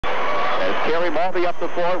Carry Malby up the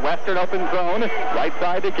floor. Western open zone. Right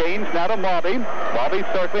side to Gaines. Now to Malby. Malby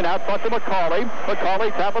circling out front to McCauley.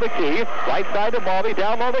 McCauley top of the key. Right side to Malby.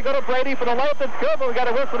 Down low they go to Brady for the layup. That's good, but we got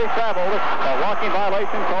a whistle to travel. A walking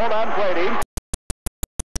violation called on Brady.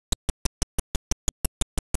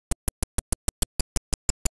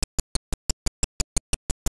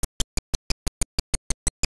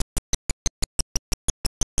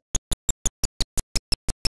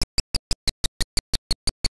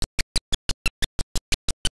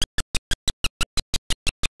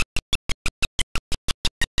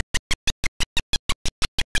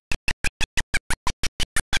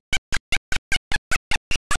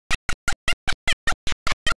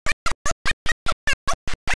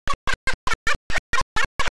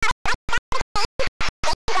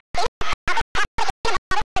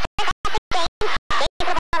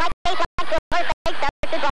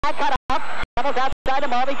 Outside of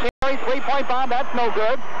Malby, carries three-point bomb, that's no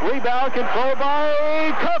good. Rebound controlled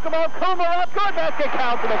by Kokomo. Coomer up, good basket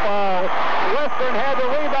count to the foul. Western had the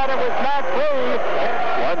rebound, it was not free.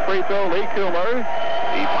 One free throw, Lee Coomer.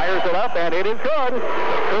 He fires it up, and it is good.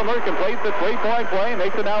 Coomer completes the three-point play,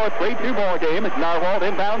 makes it now a 3-2 ball game. Narwhal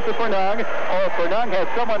inbounds to Fernung. Oh, Fernung has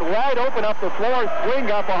someone wide open up the floor, swing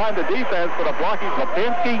up behind the defense, but a blocking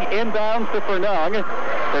Lipinski inbounds to Fernung.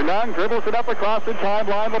 Fernung dribbles it up across the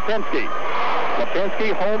timeline, Lipinski.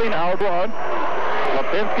 Lipinski holding out front.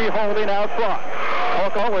 Lipinski holding out front.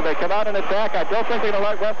 Kokomo, when they come out and attack, I don't think they're going to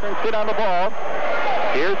let Western sit on the ball.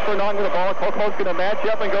 Here's Fernung with the ball. Kokomo's going to match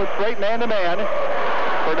up and go straight man-to-man.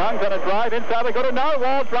 Fernung's on a drive inside. They go to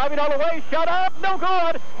Narwhal, driving all the way. Shut up, no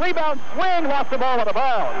good. Rebound, swing, lost the ball out of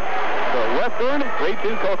bounds. So Western,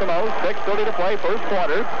 3-2 Kokomo, 6:30 to play, first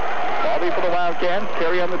quarter. Malby for the Wildcats.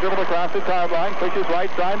 Carry on the dribble across the timeline. Pushes right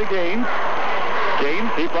side to Gaines.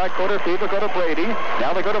 Gaines, deep right corner, feed will go to Brady.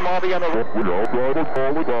 Now they go to Malby on the right.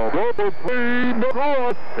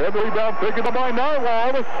 And the rebound taken by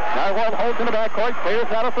Narwhal. Narwhal holds in the backcourt, clears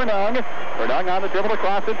out of Fernung. Fernung on the dribble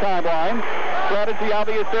across the timeline. Strategy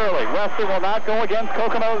obvious early. Western will not go against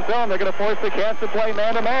Kokomo's zone. They're going to force the Cats to play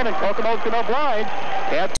man-to-man, and Kokomo's going to oblige.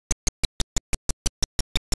 Cats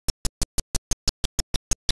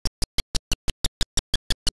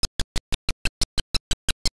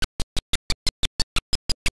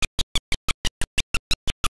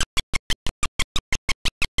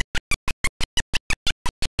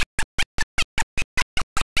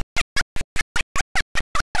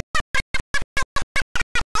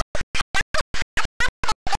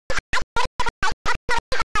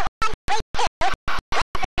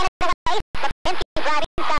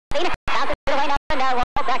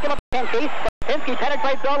Lipinski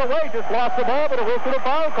penetrates all the way, just lost the ball, but a whistle to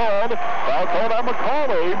foul called. Foul called on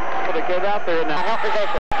McCauley. For the kid out there now.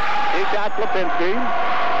 He got Lipinski.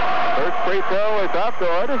 First free throw is up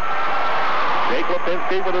good. Jake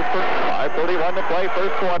Lipinski with his first 5:31 to play,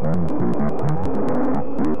 first quarter.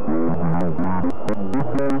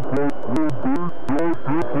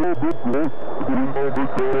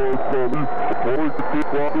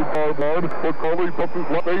 McCauley puts his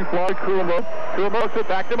left baseline. Coomer looks it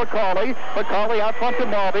back to McCauley. McCauley out front to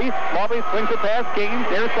Malby. Malby swings it past Gaines.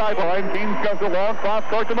 Near sideline. Gaines comes along. Cross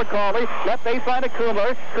court to McCauley. Left baseline to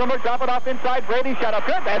Coomer. Coomer drop it off inside. Brady shot up.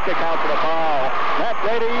 Good basket count for the foul. Matt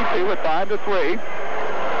Brady 2 with 5 to 3.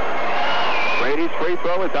 Brady's free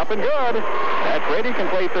throw is up and good. Matt Brady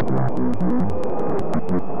completes it.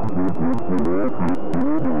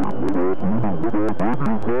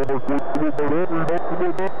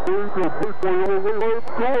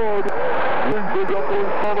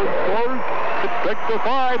 It's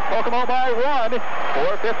 6-5. Kokomo by 1.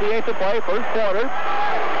 4:58 to play, first quarter.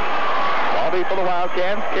 Malby for the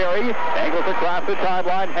Wildcats. Carey angles across the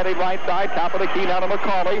timeline, heading right side, top of the key now to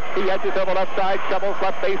McCauley. He edges on the left side, shovels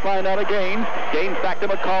left baseline out of Gaines. Gaines back to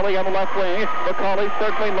McCauley on the left wing. McCauley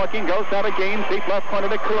circling, looking, goes out of Gaines, deep left corner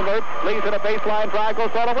to Coomer. Leaves it a baseline drive,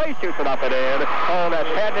 goes all the way, shoots it up and in. Oh, that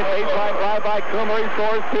patented baseline drive by Coomer. He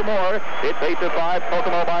scores 2 more. It's 8-5,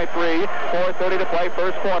 Kokomo by 3. 4:30 to play,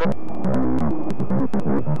 first quarter.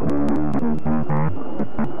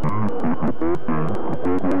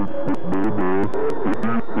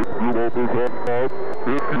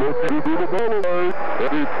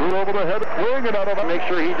 Over the head, swing it out of it. Make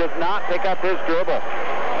sure he does not pick up his dribble.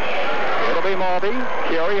 It'll be Malby.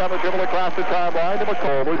 Carey on the dribble across the timeline to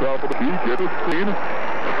McCauley. Top of the key, get a screen.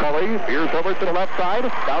 McCulley veers over to the left side.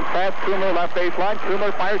 Bounce past Coomer, left baseline.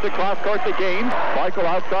 Coomer fires across court to Gaines. Michael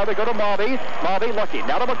outside. They go to Maubie. Maubie looking.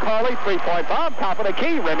 Now to McCulley. Three-point bomb. Top of the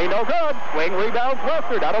key. Remy no good. Swing rebounds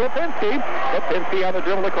Western. Now to Lipinski. Lipinski on the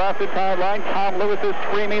dribble across the timeline. Tom Lewis is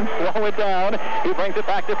screaming. Slow it down. He brings it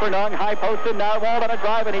back to Fernung. High posted. Now Narwhal on a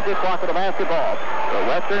drive, and he just walked with the basketball. So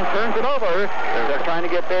Western turns it over. They're trying to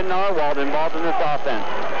get Ben Narwhal involved in this offense.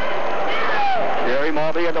 Jerry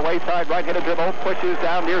Maubie on the wayside, right-handed dribble, pushes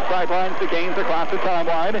down near sidelines to Gaines across the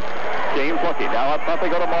timeline. James looking. Now up front they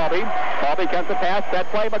go to Maubie. Maubie gets the pass. That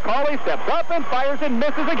play, McCauley steps up and fires and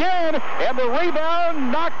misses again. And the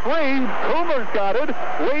rebound knocked free. Coomer's got it.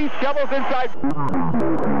 Lee shovels inside.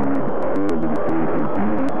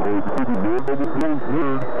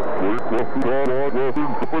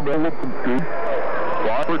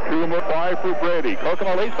 One for Coomer, 5 for Brady.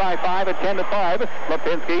 Kokomo leads by 5 at 10-5.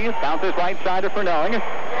 Lipinski bounces right side to Fernung.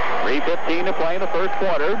 3:15 to play in the first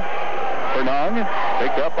quarter. Fernung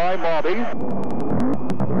picked up by Maubie.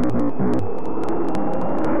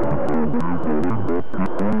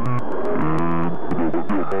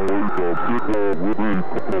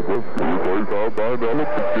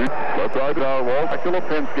 Left side Narwhal, back to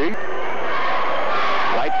Lipinski.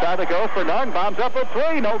 Right side to go for Nunn. Bombs up a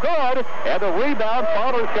three. No good. And the rebound.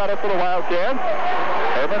 Fowler's got it for the Wildcats.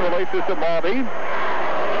 Herman releases to Maubie.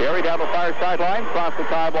 Carry down the far sideline. Cross the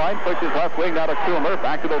timeline. Pushes left wing now to Coomer.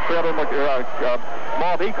 Back to the trailer.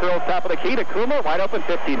 Maubie curls top of the key to Coomer. Wide open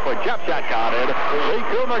 15-foot jump shot counted. Lee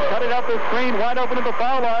Coomer cutting up the screen. Wide open to the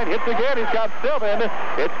foul line. Hits again. He's got 7.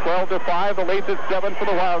 It's 12-5. The lead's at 7 for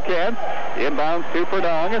the Wildcats. Inbounds to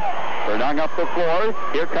Fernung. Fernung up the floor.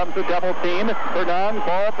 Here comes the double team. Fernung,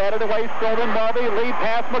 ball batted away, stolen. Maubie, lead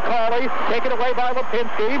pass McCauley. Taken away by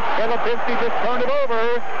Lipinski. And Lipinski just turned it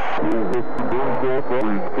over.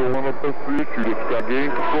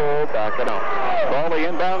 Back it up. Maubie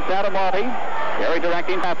inbounds out of Maubie. Terry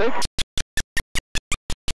directing traffic.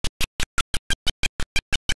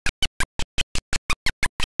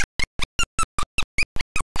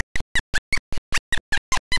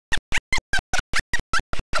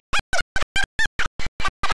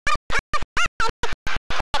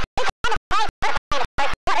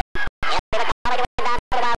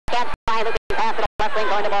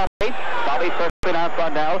 Going to Maubie. Maubie circling out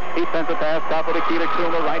front now. He sends a pass top of the key to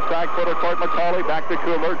Coomer. Right side quarter court. McCauley back to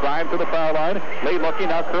Coomer. Drive to the foul line. Lee looking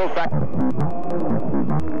now. Curls back.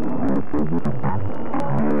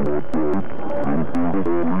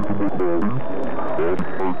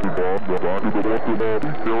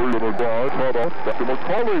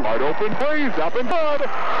 McCauley wide open freeze up and good.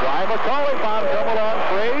 Ryan McCauley found double on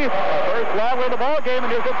 3. First last in the ball game,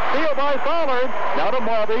 and here's a steal by Fowler. Now to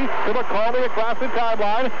Maubie, to McCauley across the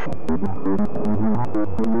timeline.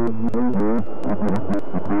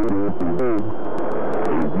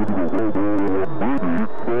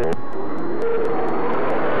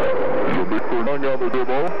 On the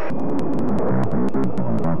dribble.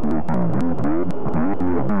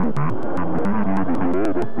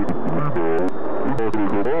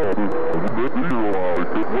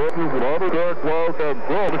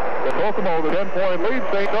 The Kokomo with a 10-point lead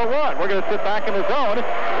saying, so what? We're going to sit back in the zone,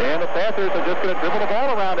 and the Panthers are just going to dribble the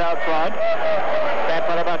ball around out front. Bad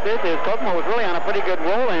part about this is Kokomo was really on a pretty good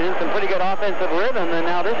roll and some pretty good offensive rhythm, and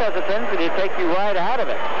now this has a tendency to take you right out of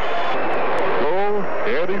it. So,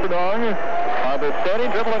 Eddie Fernung on the steady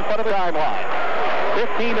dribble in front of the timeline.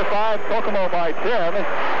 15-5, Kokomo by 10.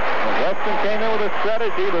 Weston came in with a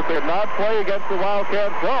strategy that they did not play against the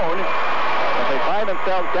Wildcat zone. But they find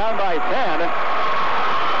themselves down by 10.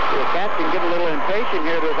 The Cats can get a little impatient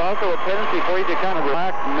here. There's also a tendency for you to kind of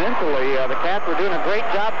relax mentally. The Cats were doing a great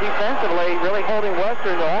job defensively, really holding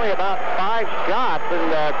Western to only about 5 shots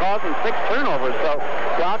and causing 6 turnovers. So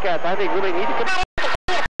Wildcats, I think, really need to come.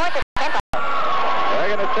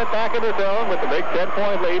 They're going to sit back in the zone with the big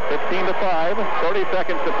 10-point lead, 15-5, 30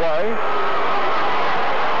 seconds to play.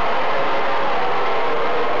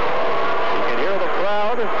 You can hear the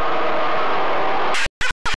crowd.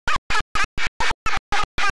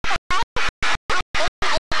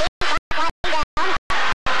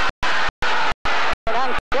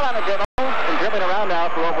 Dribbling around now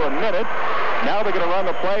for over a minute. Now they're going to run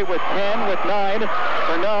the play with 10, with 9.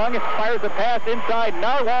 Fernung fires a pass inside.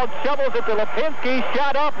 Narwhal shovels it to Lipinski.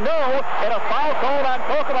 Shot up, no. And a foul called on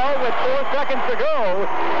Kokomo with 4 seconds to go.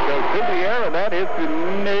 Goes in the air, and that is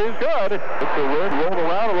good. It's the wind rolled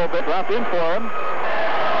around a little bit, dropped in for him.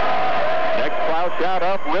 Next foul shot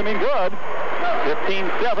up, rimming good.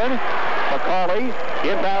 15-7. McCauley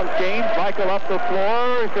Inbounds Gaines. Michael up the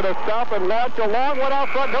floor. He's going to stop and launch a long one out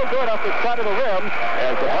front. No good off the side of the rim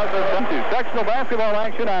as the buzzer comes to sectional basketball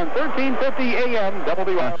action on 1350 AM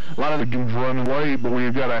WR. A lot of the games running late, but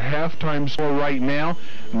we've got a halftime score right now.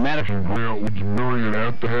 Madison Grant was Marion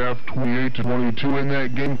at the half, 28-22 in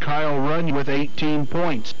that game. Kyle Runyon with 18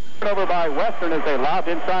 points. Over by Western as they lobbed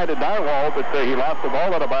inside to Narwhal, but he lost the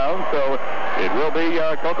ball out of bounds, so it will be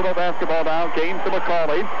Kokomo basketball now. Gaines to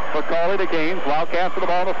McCauley. McCauley to Gaines. Wildcats with the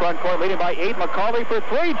ball in the front court, leading by 8. McCauley for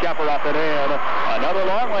 3. Jumper up and in. Another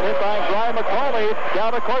long one hit by Brian McCauley.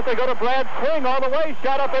 Down the court they go to Brad Swing all the way.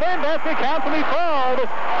 Shot up and in. Basket counts and he fouled.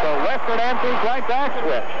 So Western answers right back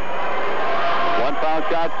switch. One foul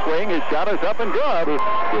shot Swing. His shot is up and good.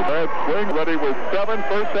 So Brad Swing ready with 7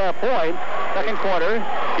 first half points. Second quarter.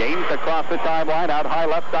 Gaines across the timeline, out high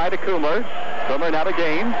left side to Coomer. Coomer now to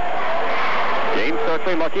Gaines. Gaines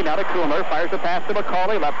circling, looking now to Coomer. Fires a pass to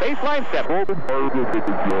McCauley. Left baseline step. It's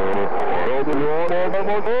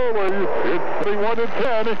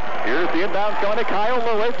 31-10. Here's the inbound going to Kyle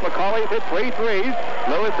Lewis. McCauley's hit 3 threes.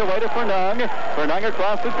 Lewis away to Fernung. Fernung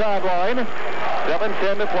across the timeline.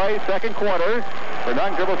 7:10 to play, second quarter.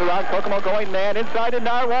 Fernung dribbles around. Kokomo going man inside to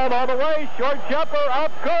Narwhal all the way. Short jumper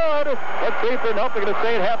up good. Let's see if they're going to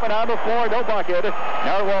stay at half an hour on the floor. No bucket.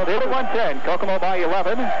 Narwhal hit at 110. Kokomo by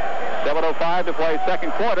 11. 7:05 to play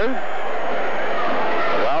second quarter.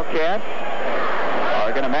 The Wildcats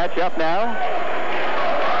are going to match up now.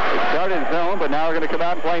 They started zone, but now they're going to come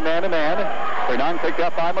out and play man-to-man. Fernung picked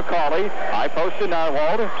up by McCauley. High post to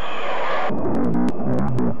Narwhal.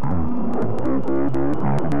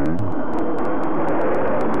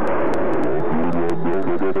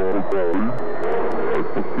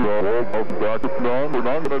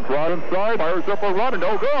 Fernung going to drive inside, fires up a run, and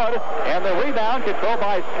no good. And the rebound controlled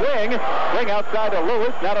by Swing. Swing outside to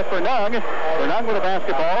Lewis, now to Fernung. Fernung with the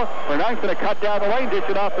basketball. Fernung's going to cut down the lane, dish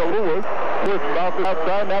it off to Lewis. Lewis bounces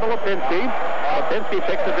outside, now to Lipinski. Lipinski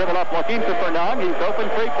picks the dribble up, looking to Fernung. He's open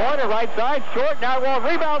three-pointer, right side, short. Narwhal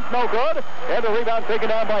rebounds, no good. And the rebound taken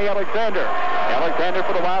down by Alexander. Alexander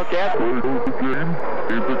for the Wildcats. He's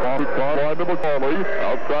on the sideline to McCauley.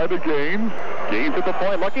 Outside to Gaines. Gaines at the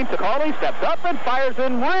point, looking. McCauley steps up and fires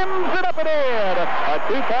and rims it up and in. A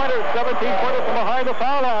two-pointer, 17-pointer from behind the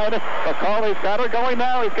foul line. McCauley's got her going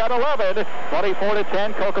now. He's got 11.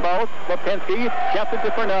 24-10, Kokomo. Lipinski gets it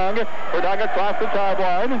to Fernung. Fernung across the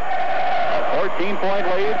timeline. A 14-point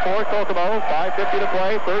lead for Kokomo. 5:50 to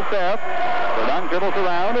play, first half. Fernung dribbles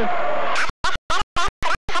around.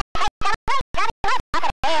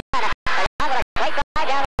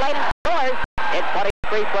 It's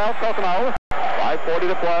 23-12, Kokomo. 5:40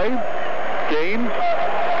 to play. Gaines.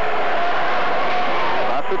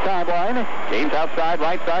 Off the timeline. Gaines outside,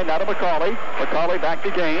 right side, now to McCauley. McCauley back to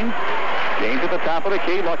Gaines. Gaines at the top of the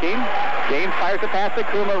key, looking. Gaines fires a pass to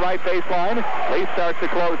Coomer, right baseline. Lee starts to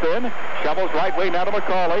close in. Shovels right wing now to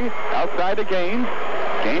McCauley. Outside to Gaines.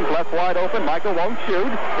 Gaines left wide open. Michael won't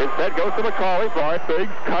shoot. Instead goes to McCauley. Brian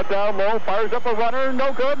Biggs cut down low. Fires up a runner.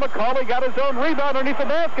 No good. McCauley got his own rebound underneath the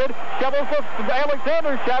basket. Shovels for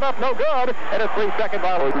Alexander. Shot up. No good. And a 3-second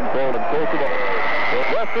violation called in Kokomo.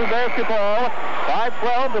 Western basketball.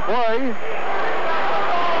 5:12 to play.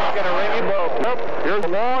 Going to ring him low. Here's a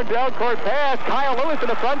long down-court pass. Kyle Lewis in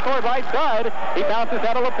the front court right side. He bounces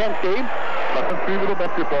out of Lipinski. Lipinski with the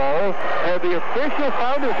basketball. And the official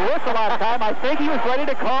found his whistle out of time. I think he was ready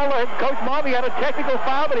to call Coach Mommy had a technical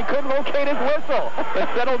foul, but he couldn't locate his whistle. It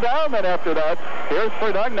settled down then after that. Here's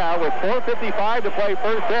Fernung now with 4:55 to play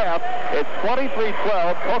first half. It's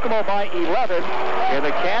 23-12. Kokomo by 11. And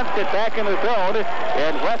the Cats get back in the zone.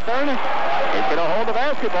 And Western is going to hold the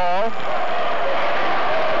basketball.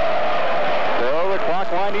 So the clock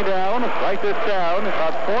winding down. Write this down.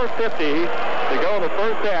 About 4:50 to go in the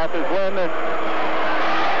first half is when they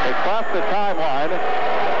cross the timeline.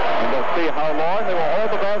 And we'll see how long they will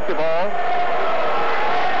hold the basketball.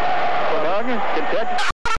 Fernung contention.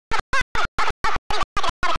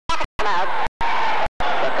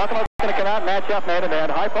 Kokomo's going to come out and match up man-to-man.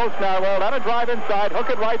 High post Narwhal. Now to drive inside. Hook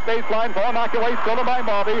it right baseline. Ball knocked away. Stolen by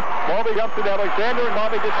Mulvey. Mulvey jumps to Alexander, and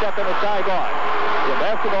Mulvey just stepped on the sideline. The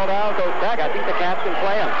basketball now goes back. I think the Cats can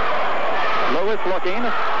play him. Lewis looking.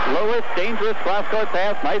 Lewis, dangerous cross-court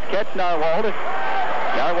pass. Nice catch, Narwhal.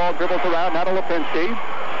 Narwhal dribbles around. Now to Lipinski.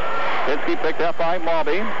 Lipinski picked up by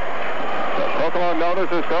Mulvey. So Kokomo known as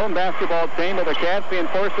his own basketball team, with the Cats being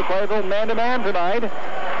forced to play a little man-to-man tonight.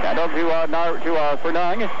 Now to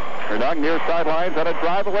Fernung. Fernung near sidelines on a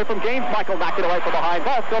drive away from Gaines. Michael knocked it away from behind.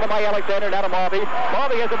 Ball stolen by Alexander, now to Marby.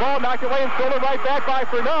 Marby has the ball knocked away and stolen right back by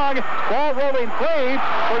Fernung. Ball rolling free.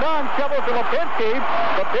 Fernung shovels to Lipinski.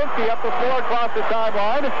 Lipinski up the floor across the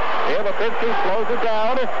timeline. And Lipinski slows it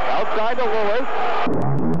down. Outside to Lewis.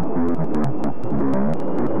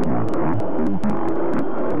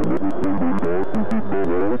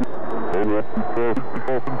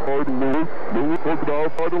 Lewis took it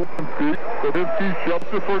out by Lipinski. Lipinski shoves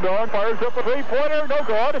to Fernung, fires up a three-pointer, no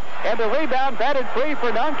good. And the rebound batted free,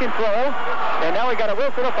 Fernung control. And now we got a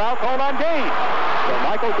whistle, a foul called on Gaines. So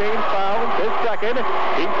Michael Gaines fouled his second.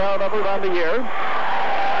 He foul number on the year.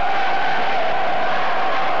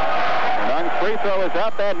 Fernung's free throw is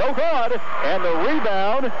up and no good. And the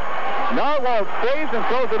rebound, Narwhal stays and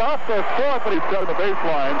throws it off the floor, but he's got the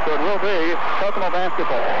baseline, so it will be Kokomo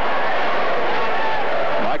basketball.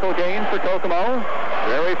 Michael Gaines for Kokomo.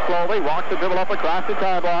 Very slowly walks the dribble up across the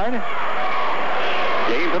timeline.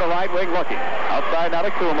 Gaines to the right wing looking. Outside now to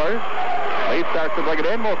Coomer. Lee starts to bring it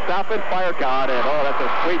in. Will stop and fire. Got it. Oh, that's a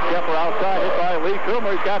sweet jumper outside. Hit by Lee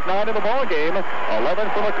Coomer. He's got 9 in the ball game. 11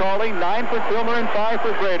 for McCauley, 9 for Coomer, and 5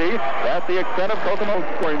 for Grady. That's the extent of Kokomo's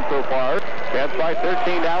scoring so far. Cats by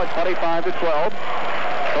 13 now at 25 to 12.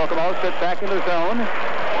 Kokomo sits back in the zone.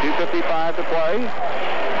 2:55 to play.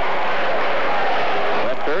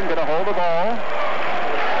 Western going to hold the ball.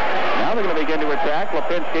 Now they're going to begin to attack.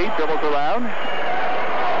 Lipinski dribbles around.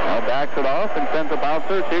 Now backs it off and sends a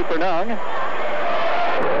bouncer to Fernung.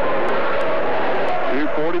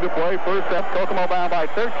 2:40 to play. First up, Kokomo down by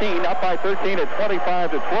 13, up by 13 at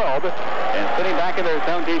 25 to 12. And sitting back in their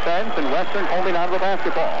zone defense, and Western holding on to the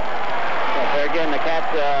basketball. Well, there again, the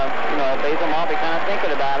Cats, Basil Malby kind of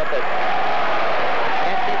thinking about it, but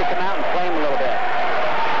can't seem to come out and flame a little bit.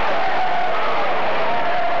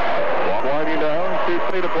 Winding down,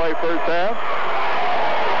 2:20 to play first half.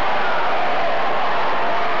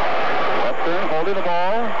 Western holding the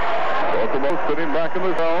ball. Kokomo sitting back in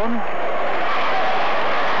the zone.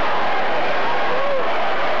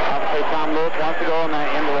 Obviously, Tom Lewis wants to go in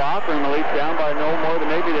the locker room, at least down by no more than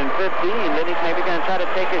maybe 15. Then he's maybe going to try to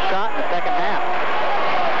take a shot in the second half.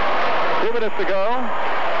 2 minutes to go.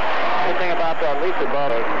 Good thing about at least about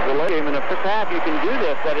a delay game in the first half, you can do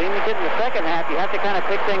this, but even get in the second half, you have to kind of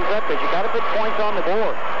pick things up because you got to put points on the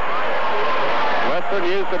board. Western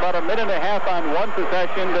used about a minute and a half on one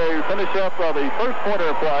possession to finish up the first quarter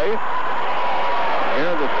of play. Here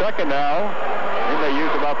in the second now, and they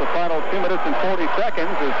use about the final 2 minutes and 40 seconds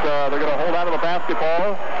as they're going to hold on to the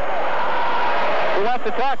basketball. Who wants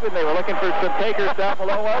to talk with me? We're looking for some takers down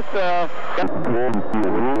below us.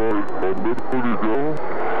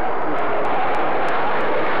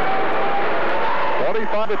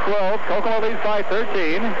 25 to 12. Kokomo leads by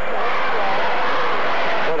 13.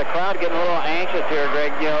 So the crowd getting a little anxious here,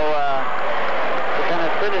 Greg. You know, we're kind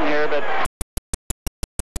of sitting here, but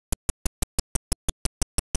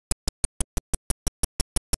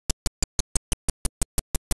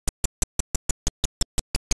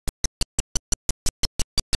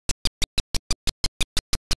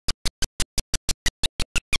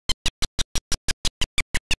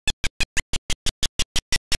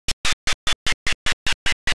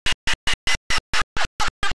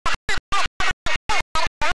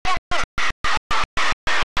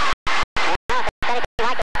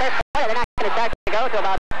to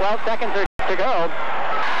about 12 seconds to go.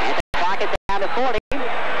 And the clock is down to 40. It's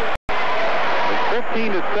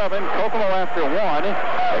 15 to 7. Kokomo after 1. The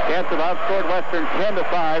Cats have outscored Western 10 to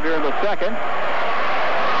 5 here in the second.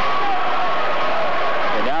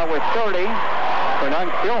 And now with 30, Fernung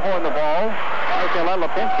still holding the ball. He's going to let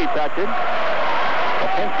Lipinski touch it.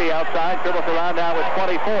 Lipinski outside, dribbles around now with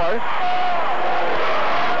 24.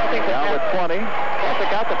 Now with 20. Yes,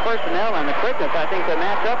 they got the personnel and the quickness, I think, to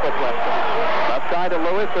match up with Western. Left side to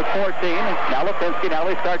Lewis with 14. Now Lipinski. Now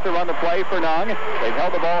they start to run the play. Fernung. They've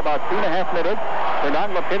held the ball about 2.5 minutes.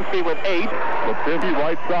 Fernung, Lipinski with 8. Lipinski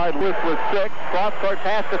right side. Lewis with 6. Cross-court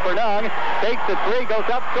pass to Fernung. Takes the 3.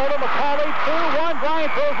 Goes up. Shoulder. McCauley. 2-1.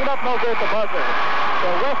 Bryant throws it up. No good at the buzzer.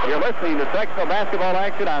 So you're listening to sectional basketball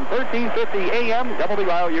action on 1350 AM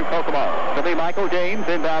WIOU Kokomo. It'll be Michael Gaines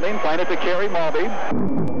inbounding. Playing it to Kerry Malby.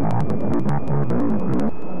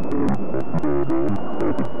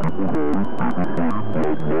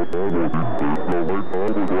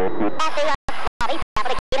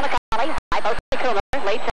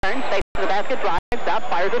 Late turn, stays to the basket, drives, stops,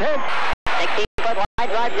 fires it in. 16-foot line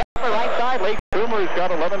drive, jumper right side. Lee Coomer's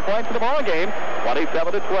got 11 points in the ball game.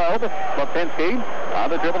 27 to 12. Lipinski on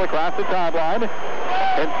the dribble across the timeline.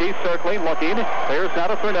 Lipinski circling, looking. Clears now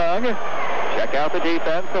to Fernung. Check out the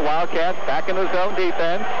defense. The Wildcats back in the zone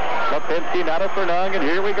defense. Lipinski now to Fernung, and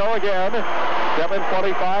here we go again.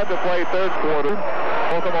 7:25 to play third quarter.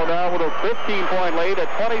 Kokomo now with a 15-point lead at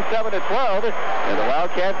 27-12. And the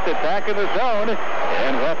Wildcats sit back in the zone.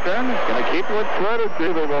 And Western going to keep to its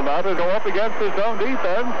strategy. They will not go up against the zone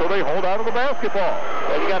defense, so they hold out of the basketball.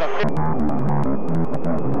 Well, you got a...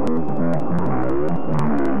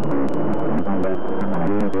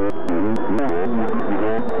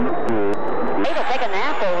 Take a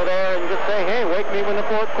nap over there and just say, hey, wake me when the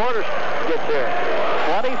fourth quarter gets here.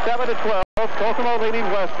 27-12, Kokomo leading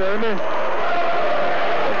Western. The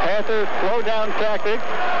Panthers slow down tactics,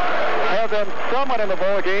 have them somewhat in the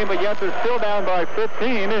ball game, but yet they're still down by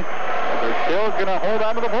 15. They're still going to hold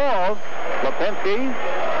on to the ball. Lipinski.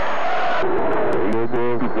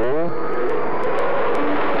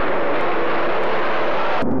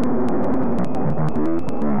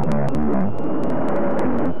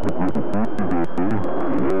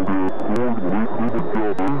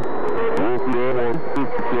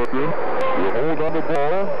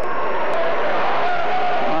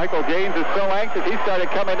 Michael Gaines is so anxious, he started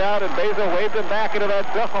coming out, and Basil waved him back into that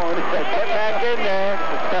zone. He said, get back in there.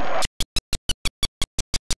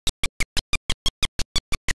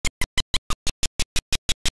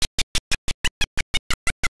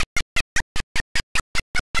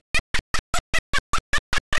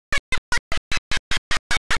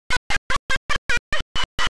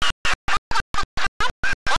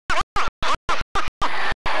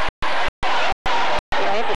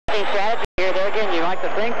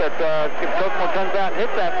 Think that if Kokomo comes out and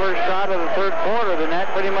hits that first shot of the third quarter, then that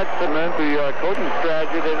pretty much cements the coaching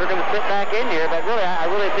strategy that they're going to sit back in here. But really, I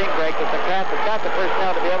really think, Greg, that the Cats have got the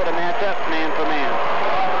personnel to be able to match up man for man.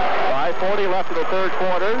 5:40 left in the third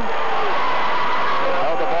quarter.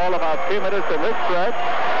 Held the ball about 2 minutes in this stretch.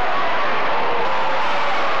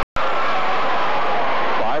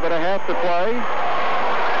 5.5 to play.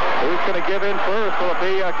 Who's going to give in first? Will it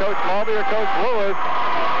be Coach Mulvey or Coach Lewis?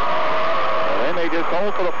 And they just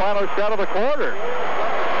hold for the final shot of the quarter.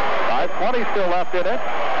 5:20 still left in it.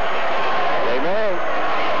 They may.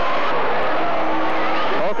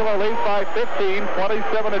 Kokomo leads by 15,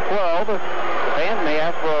 27-12. The fans may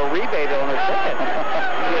ask for a rebate on their ticket.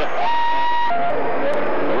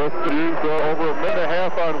 Western used over a minute and a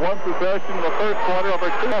half on one possession in the first quarter, over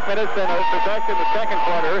 2.5 minutes in a possession in the second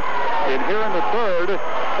quarter. And here in the third,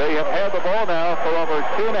 they have had the ball now for over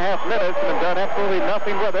 2.5 minutes and have done absolutely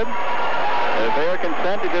nothing with it. They are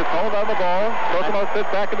content to just hold on the ball. Kokomo sits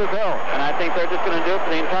back in the zone. And I think they're just going to do it for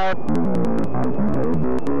the entire...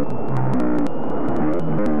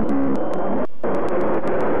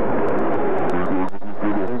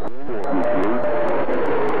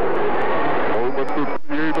 Over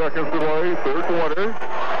 58 seconds to play, third quarter.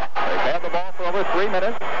 They've had the ball for over 3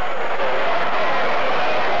 minutes.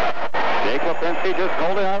 Jake Lipinski just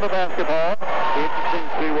holding on to the basketball. Interesting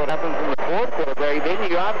to see what happens in the fourth quarter, Greg. Then you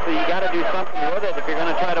got to do something with it if you're going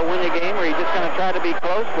to try to win the game, or you're just going to try to be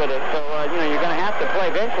close with it. So, you're going to have to play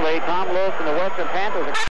eventually. Tom Lewis and the Western Panthers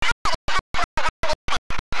are...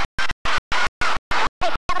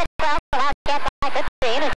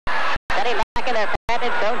 Getting back in their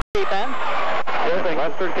padded zone defense.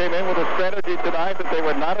 Western came in with a strategy tonight that they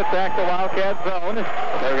would not attack the Wildcat zone.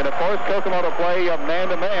 They're going to force Kokomo to play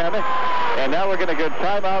man-to-man. And now we're going to get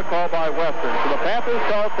timeout called by Western. So the Panthers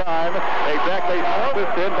call time. Exactly 4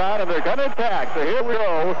 minutes inbound, and they're going to attack. So here we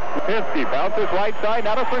go. Lipinski bounces right side,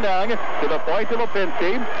 now to Fernung. To the point to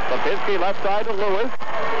Lipinski. Lipinski left side to Lewis.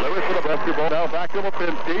 Lewis with a basketball. Now back to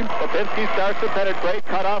Lipinski. Lipinski starts to penetrate.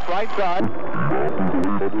 Cut off right side.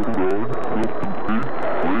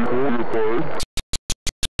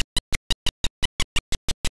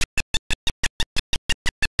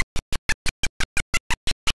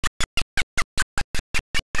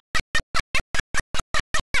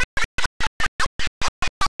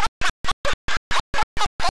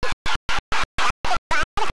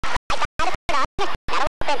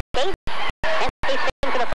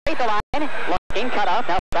 Cut off,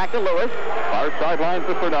 now back to Lewis. Far sideline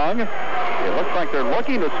to Fernung. It looks like they're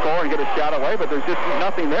looking to score and get a shot away, but there's just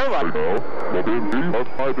nothing there right now. Lipinski, left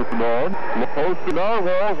side to Fernung. Post to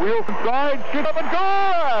Narwhal, wheels inside, shoot up and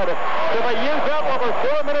good! So they use up over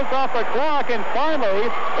 4 minutes off the clock, and finally,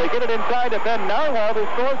 they get it inside to Ben Narwhal, who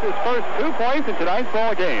scores his first 2 points in tonight's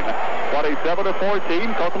ball game.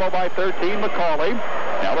 27-14, Kokomo by 13, McCauley.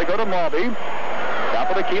 Now they go to Mulvey. Top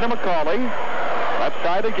of the key to McCauley. Left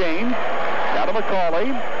side again. Down to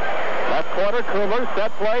McCauley. Left corner, Cooler.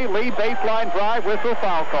 Set play. Lead baseline drive. Whistle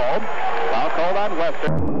foul called. Foul called on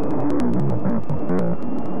Western.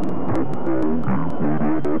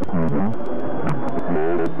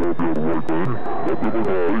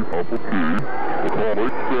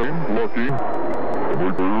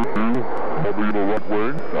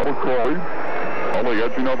 Macaulay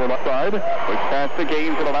edging over left side. Which pass to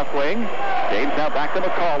Gaines to the left wing. Gaines now back to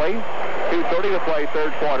Macaulay. 2:30 to play,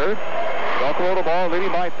 third quarter. Kokomo the ball,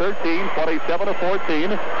 leading by 13,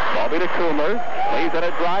 27-14. Ball be to Coomer. Leaves at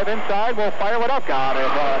a drive inside. Will fire it up. Got it.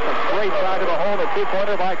 A great drive to the hole. A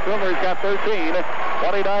two-pointer by Coomer. He's got 13.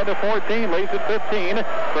 29-14. Leaves at 15.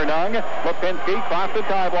 Fernung. Lipinski cross the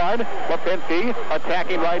timeline. Lipinski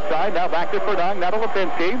attacking right side. Now back to Fernung. Now to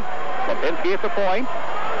Lipinski. Lipinski at the point.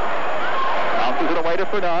 Bounces it away to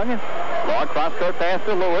Fernung. Long cross-court pass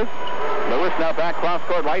to Lewis. Lewis now back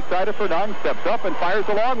cross-court right side of Fernung. Steps up and fires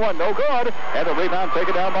a long one. No good. And the rebound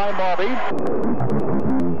taken down by Malby.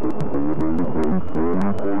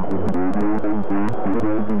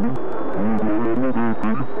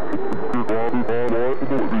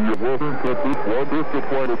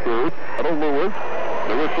 Lewis.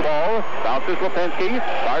 Lewis the ball. Bounces Lipinski.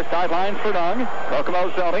 Far sidelines Fernung. Kokomo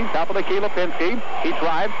zoning. Top of the key Lipinski. He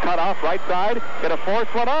drives. Cut off right side. Gonna force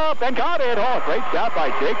one up and got it. Oh, great shot by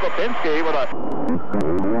Jake Lipinski with a...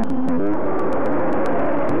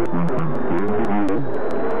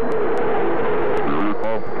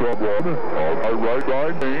 Right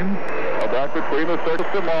line, Gaines. Back between the circles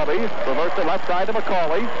to Malby. Reverse the left side to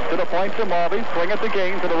Macaulay. To the point to Malby. Swing it to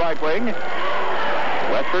Gaines to the right wing.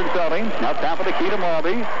 Western zoning. Now top of the key to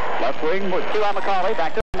Malby. Left wing with two on Macaulay.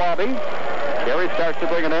 Back to Malby. Gary starts to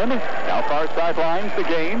bring it in. Now far sidelines to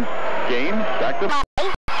Gaines. Gaines back to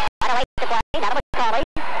Malby. Right away to play. Now to Macaulay.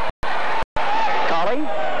 Macaulay.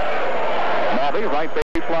 Malby, right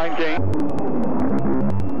baseline Gaines.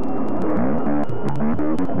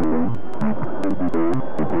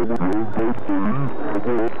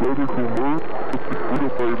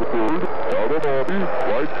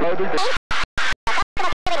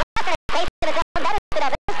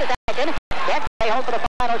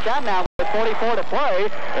 Shot now with 44 to play,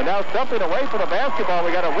 and now something away from the basketball.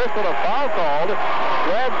 We got a whistle, a foul called.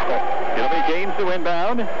 Dreadful. It'll be Gaines to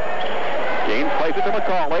inbound. Gaines plays it to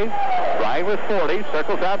Macaulay. Ryan with 40,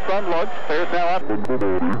 circles out front, looks. Clears now up. Gaines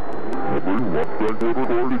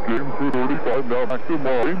for 35, now back to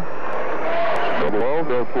Malby.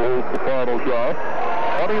 Now falls the final shot.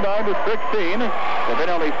 29-16. There've been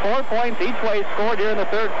only 4 points each way scored here in the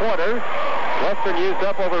third quarter. Western used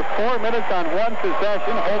up over 4 minutes on one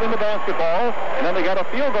possession, holding the basketball, and then they got a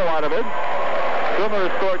field goal out of it.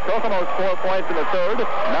 Coomer scored Kokomo's 4 points in the third.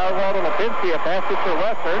 Now Walter Lipinski, a pass it for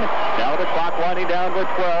Western. Now the clock winding down with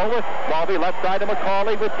 12. Malby left side to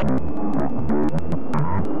Macaulay with...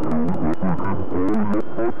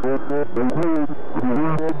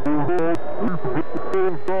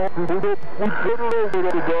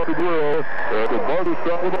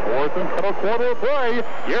 Quarter of play.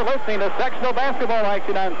 You're listening to sectional basketball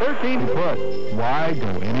action on 13. Why go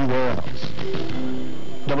anywhere else?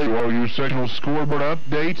 WOU sectional scoreboard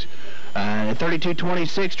update.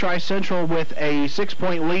 32-26, Tri-Central with a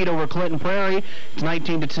 6-point lead over Clinton Prairie. It's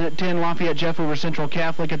 19-10, Lafayette Jeff over Central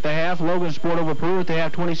Catholic at the half. Logan Sport over Peru at the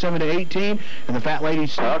half, 27-18, and the Fat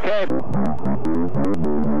Ladies. Okay.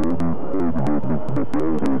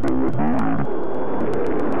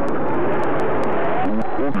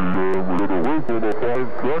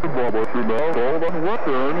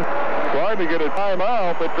 Trying to get a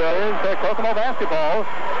timeout, but there's Kokomo basketball.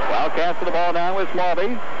 Wildcats to the ball now with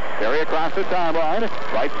Malby. Carry across the timeline.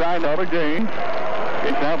 Right side now to Gaines.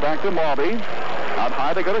 It's now back to Malby. Out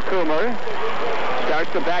high they go to Coomer.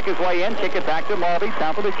 Starts to back his way in. Kick it back to Malby.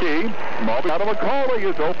 Top of the key. Malby out of Macaulay.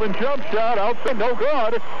 His open jump shot. Outside. No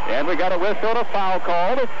good. And we got a whistle, a foul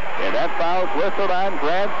called. And that foul's whistled on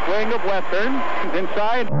Brad Swing of Western. He's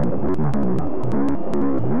inside.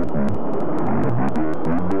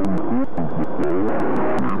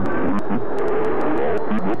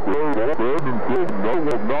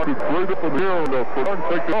 Fernung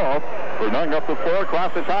picked it off. Fernung up the floor,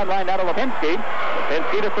 across the sideline, now to Lipinski.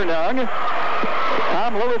 Lipinski to Fernung.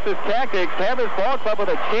 Tom Lewis's tactics have his ball club with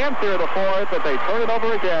a chance here in the fourth, but they turn it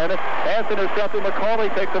over again. Pass intercepted. Macaulay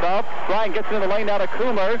takes it up. Ryan gets in the lane now to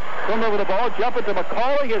Coomer. Coomer with the ball, jumping to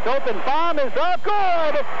Macaulay. His open bomb is up.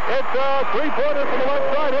 Good! It's a three-pointer from the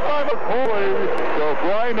left side, hit by Macaulay. So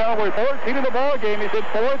Brian now with 14 in the ball game. He's hit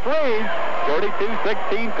 4 threes.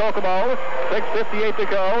 32-16 Kokomo. 6:58 to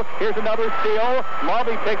go. Here's another steal.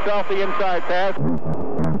 Malby picks off the inside pass.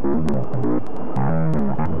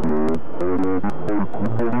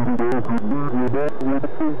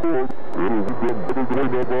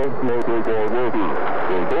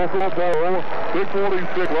 Kokomo,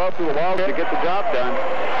 6:46 left to the Wild to get the job done.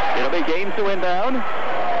 It'll be Gaines to inbound.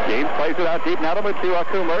 Gaines plays it out deep now to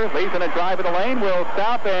Coomer. Leaves in a drive in the lane. Will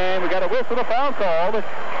stop, and we got a whistle, a foul called.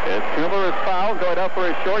 As Coomer is fouled, going up for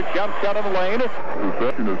a short jump shot in the lane.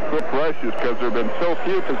 Possession is so precious because there have been so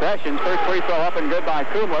few possessions. First free throw up and good by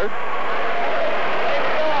Coomer.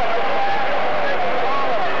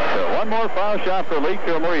 One more foul shot for Lee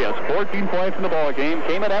Coomer. He has 14 points in the ball game.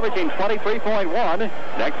 Came in averaging 23.1.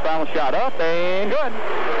 Next foul shot up and good.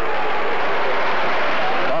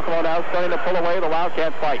 Kokomo now starting to pull away the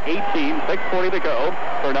Wildcats by 18. 6:40 to go.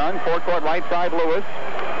 Fernand, forecourt right side, Lewis.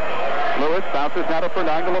 Lewis bounces now to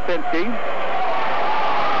Fernand to Lipinski.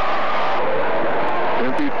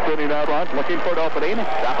 Lipinski spinning out front, looking for an opening.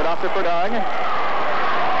 Drop it off to Fernand.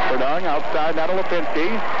 Fernand outside now to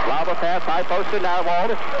Lipinski. Lava pass, high post to Narwhal.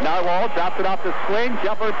 Narwhal drops it off the swing.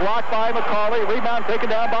 Jumper blocked by McCauley. Rebound taken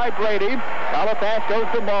down by Brady. Lava pass goes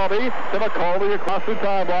to Mulvey. To McCauley across the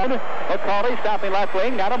timeline. McCauley stopping left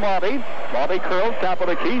wing. Now to Mulvey. Mulvey curls, top of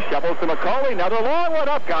the key. Shovels to McCauley. Another long one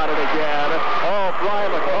up. Got it again. Oh,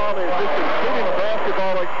 Brian McCauley is just shooting the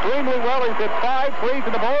basketball extremely well. He's hit 5 threes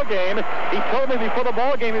in the ball game. He told me before the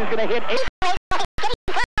ball game he was going to hit 8.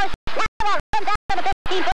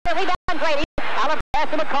 Brady. Out of pass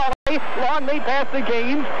to McCauley. Long lead pass to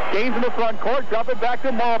Gaines. Gaines in the front court. Drop it back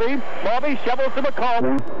to Mulvey. Mulvey shovels to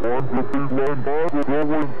McCauley.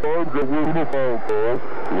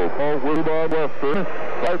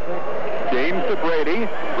 Gaines to Brady.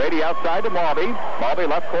 Brady outside to Mulvey. Mulvey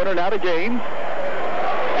left corner now to Gaines.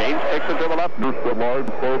 Gaines takes it to the left. Back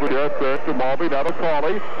to Mulvey, now to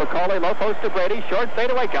McCauley. McCauley low post to Brady. Short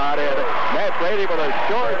fadeaway. Got it. Matt Brady with a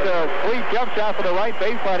short, sweet jump shot for the right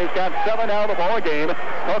baseline. He's got 7 out of the ball game.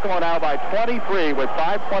 Kokomo now by 23 with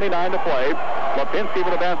 5:29 to play. Lipinski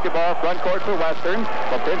with the basketball. Front court for Western.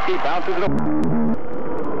 Lipinski bounces it up.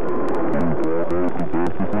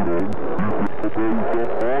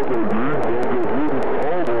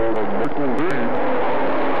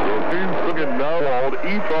 Narwhal,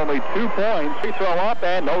 each only 2 points. Free throw up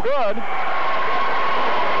and no good.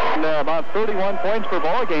 And, about 31 points per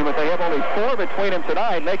ball game, but they have only 4 between them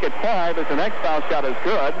tonight. Make it 5 as the next foul shot is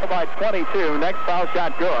good. By 22, next foul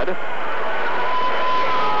shot good.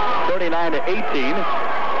 39 to 18.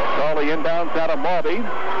 Crawley inbounds out of Mulvey.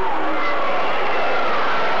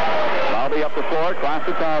 Mulvey up the floor, across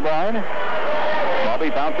the timeline. Mulvey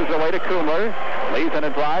bounces away to Coomer. Leaves in a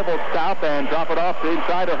drive, will stop and drop it off to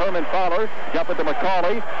inside to Herman Fowler. Jump it to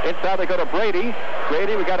McCauley. Inside they go to Brady.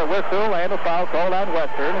 Brady, we got a whistle and a foul called on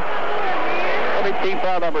Western. That'll be team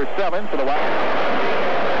foul number 7 for the Wild.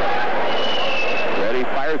 Brady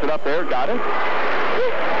fires it up there, got it.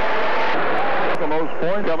 The most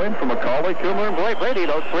point coming from McCauley, Coomer, and Brady.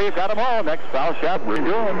 Those 3 have got them all. Next foul shot, we're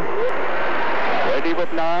doing. Brady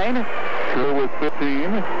with 9. Coomer with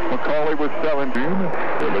 15. McCauley with 17.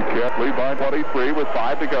 And the Cats lead by 23 with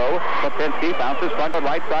 5 to go. Lipinski bounces front on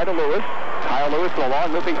right side of Lewis. Kyle Lewis with a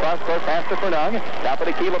long looping cross-court pass to Fernand. Top of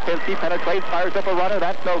the key, Lipinski penetrates, fires up a runner.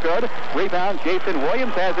 That's no good. Rebound, Jason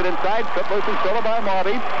Williams has it inside. Strip loose and stolen by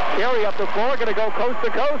Mulvey. Carey up the floor, going to go coast to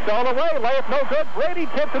coast all the way. Layup no good. Brady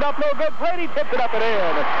tips it up, no good. Brady tips it up and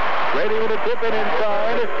in. Brady with a tip in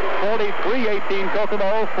inside. 43-18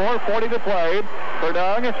 Kokomo, 4:40 to play.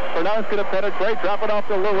 Fernand's going to penetrate, drop it off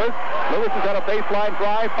to Lewis. Lewis has got a baseline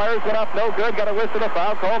drive, fires it up, no good. Got a whistle, a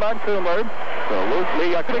foul called on Coomer. So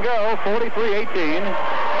loosely going to go, 43-18.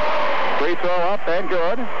 Free throw up and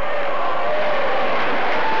good.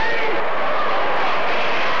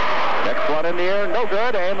 Next one in the air, no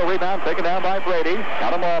good. And the rebound taken down by Brady.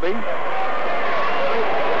 Out of Mulvey.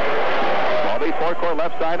 Mulvey, forecourt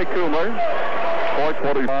left side to Coomer.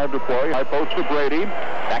 4:25 to play. High post to Brady.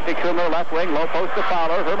 Back to Coomer, left wing, low post to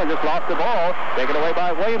Fowler. Herman just lost the ball. Taken away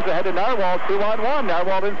by Williams, ahead to Narwhal, 2-on-1.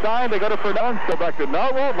 Narwhal inside, they go to Fernand. Go back to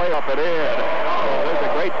Narwhal, lay up and in. Oh, there's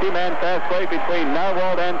a great 2-man fast break between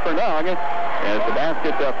Narwhal and Fernand. As the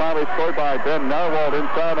basket finally scored by Ben Narwhal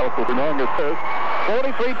inside of the Fernand assist.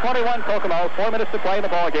 43-21 Kokomo, 4 minutes to play in the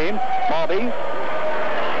ball game. Mulvey.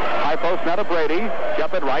 High post now to Brady.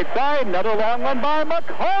 Jump it right side. Another long one by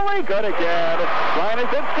McCauley. Good again. Ryan has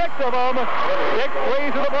hit 6 of them. 6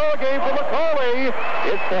 threes in the ball game for McCauley.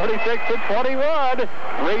 It's 46-21.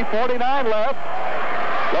 3:49 left.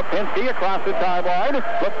 Lipinski across the timeline.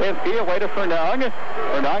 Lipinski away to Fernand.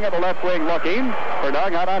 Fernand on the left wing looking.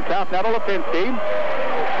 Fernand out on top now to Lipinski.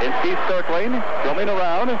 Lipinski circling, filming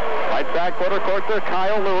around. Right side quarter court to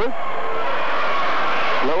Kyle Lewis.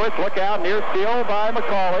 Lewis, look out, near steal by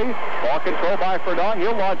McCauley. Ball control by Fernand.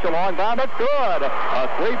 He'll launch a long bound. That's good. A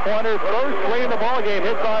three-pointer, first three in the ball game,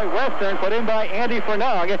 hit by Western, put in by Andy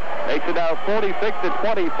Fernand. Makes it now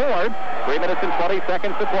 46-24. 3 minutes and 20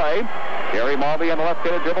 seconds to play. Gary Mulvey on the left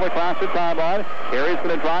going to dribble across the timeline. Gary's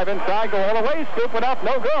going to drive inside, go all the way, scoop it up,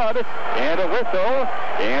 no good. And a whistle,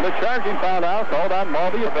 and a charging foul out. Called on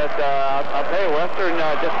Mulvey. But I'll tell you, Western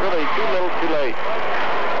just really too little too late.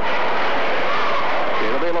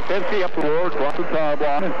 It'll be Lipinski up towards across the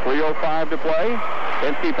timeline. 3:05 to play.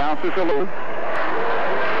 Lipinski bounces to loose.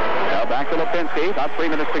 Now back to Lipinski. About 3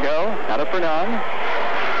 minutes to go. Out of Fernand.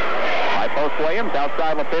 High post Williams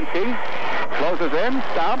outside Lipinski. Closes in.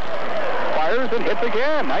 Stops. Fires and hits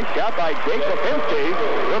again. Nice shot by Jake Lipinski.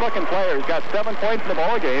 Good-looking player. He's got 7 points in the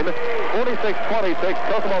ball game. 46-26.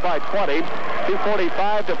 Kokomo by 20.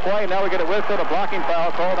 2:45 to play. Now we get a whistle. A blocking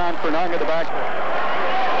foul called on Fernand at the back.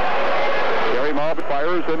 Gary Mulvey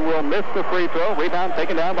fires and will miss the free throw. Rebound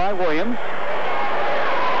taken down by Williams.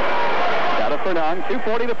 Out of Fernand.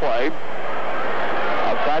 2:40 to play.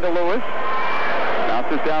 Outside to Lewis.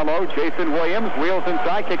 Bounces down low. Jason Williams wheels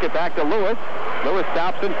inside. Kick it back to Lewis. Lewis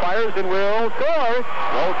stops and fires and will score.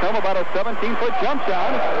 Will come about a 17-foot jump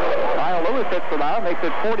shot. Kyle Lewis hits the round. Makes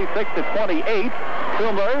it 46-28.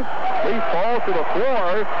 Filmer. Leaf falls to the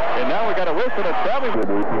floor. And now we got a whistle at 7.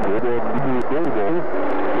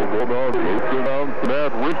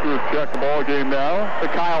 Matt Winters check the ball game now to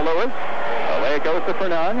Kyle Lewis. Away it goes to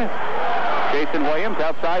Fernand. Jason Williams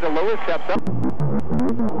outside to Lewis. Steps up.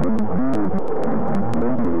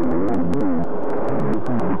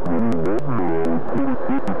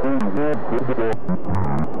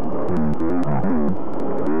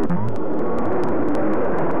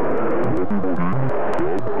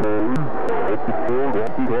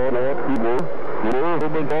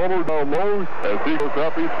 As he goes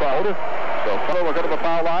up, he's fouled. So Fuller will go to the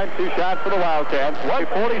foul line. 2 shots for the Wildcats.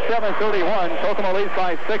 47-31. Kokomo leads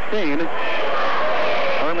by 16.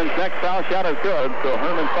 Herman's next foul shot is good. So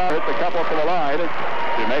Herman hits a couple to the line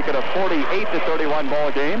to make it a 48-31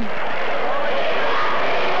 ball game.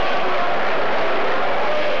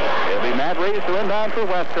 It'll be Matt Reeves to inbound for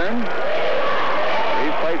Western.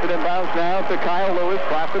 Reeves plays it inbounds now to Kyle Lewis.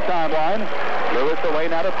 Across the timeline. Lewis away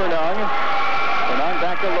now to Fernand. Fernand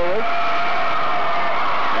back to Lewis.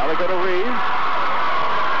 Now they go to Reeves.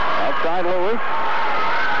 Outside Lewis.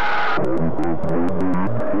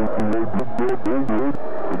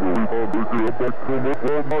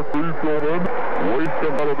 Waits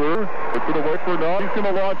him out of there. It's going to wait for Nunn. He's going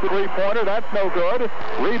to launch a three-pointer. That's no good.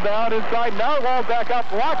 Rebound inside. Now wall back up.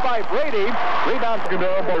 Blocked by Brady. Rebound taken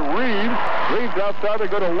down by Reeves. Reeves outside. They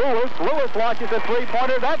go to Lewis. Lewis launches a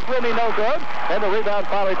three-pointer. That's really no good. And the rebound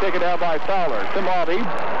finally taken down by Fowler. Simati.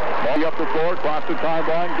 Ball up the floor. Across the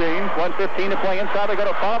timeline. James. 1:15 to play inside. They go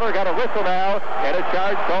to Fowler. Got a whistle now. And a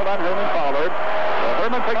charge called on Herman Fowler. Well,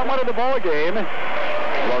 Herman picked up one of the ball game.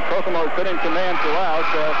 Well, Kokomo's been in command throughout.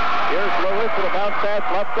 Here's Lewis with a bounce pass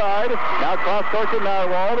left side. Now cross-court to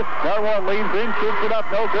Narwhal. Narwhal leans in, shoots it up,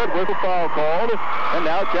 no good. Whistle foul called. And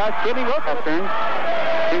now Josh Kinney looks up. 2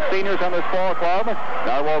 seniors on this ball club.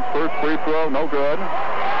 Narwhal's first free throw, no good.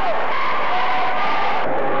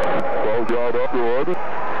 Ball got up good.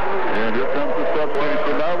 And here comes the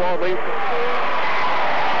substitution. Narwhal leads.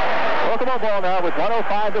 Kokomo ball now with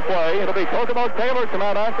 1:05 to play. It'll be Kokomo Taylor come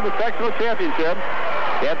out after the sectional championship.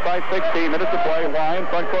 Gets by 16 minutes to play. Line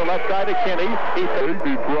front court left side to Kinney. He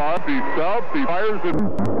drives, he stops, he fires it.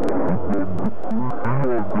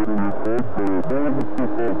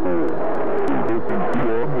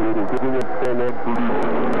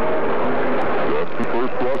 That's the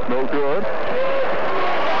first plus, no good.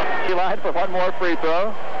 He lied for one more free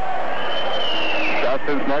throw.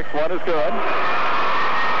 Justin's next one is good.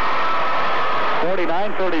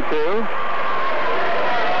 49-32.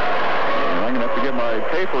 I'm going to have to get my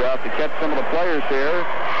paper out to catch some of the players here.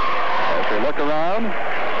 As they look around,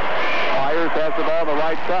 Myers has the ball on the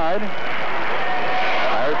right side.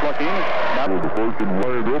 Myers looking. Now the first and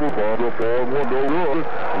laid over ball. One no good.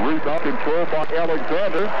 Rebound control by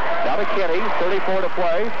Alexander. Now to Kinney. 34 to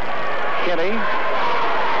play. Kinney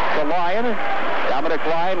to Lyon. Dominic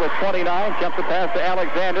Lyon with 29. Jumps the pass to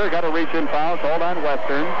Alexander. Got a reach in foul. Called on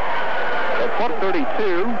Western. At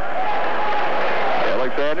 32.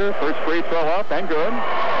 Alexander, first free throw up and good.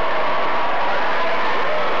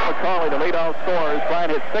 McCauley, the leadoff scorer, is trying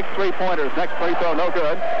to hit 6 3-pointers. Next free throw, no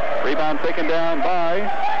good. Rebound taken down by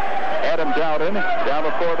Adam Dowden. Down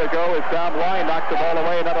the floor they go as Dom Lyon knocks the ball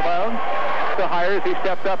away and out of bounds. To Hires, he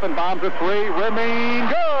steps up and bombs a 3. Rimming,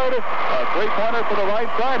 good. A 3-pointer for the right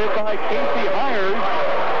side hit by Casey Hires.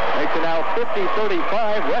 Makes it now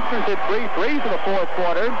 50-35. Western's hit 3 threes in the fourth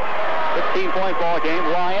quarter. 15-point ball game.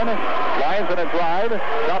 Lions going to drive.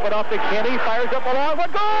 Dump it off to Kinney. Fires up a long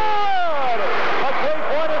one. Good! A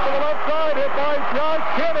three-pointer to the left side hit by Josh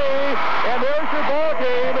Kinney. And there's your ball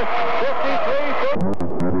game. 53-30.